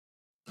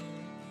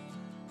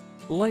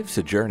Life's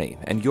a journey,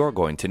 and you're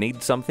going to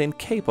need something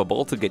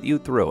capable to get you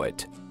through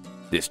it.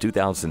 This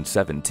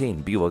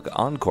 2017 Buick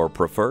Encore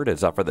Preferred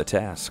is up for the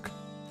task.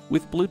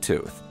 With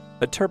Bluetooth,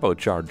 a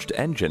turbocharged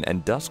engine,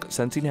 and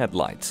dusk-sensing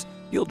headlights,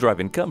 you'll drive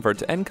in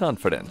comfort and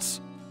confidence.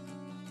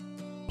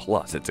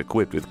 Plus, it's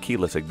equipped with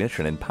keyless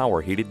ignition and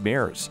power-heated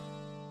mirrors.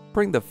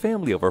 Bring the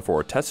family over for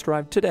a test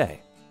drive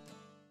today.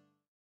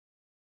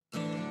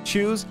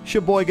 Choose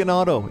Sheboygan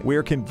Auto.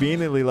 We're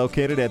conveniently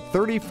located at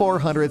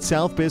 3400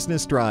 South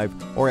Business Drive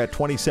or at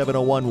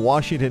 2701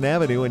 Washington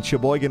Avenue in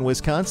Sheboygan,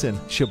 Wisconsin.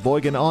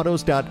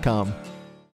 SheboyganAutos.com.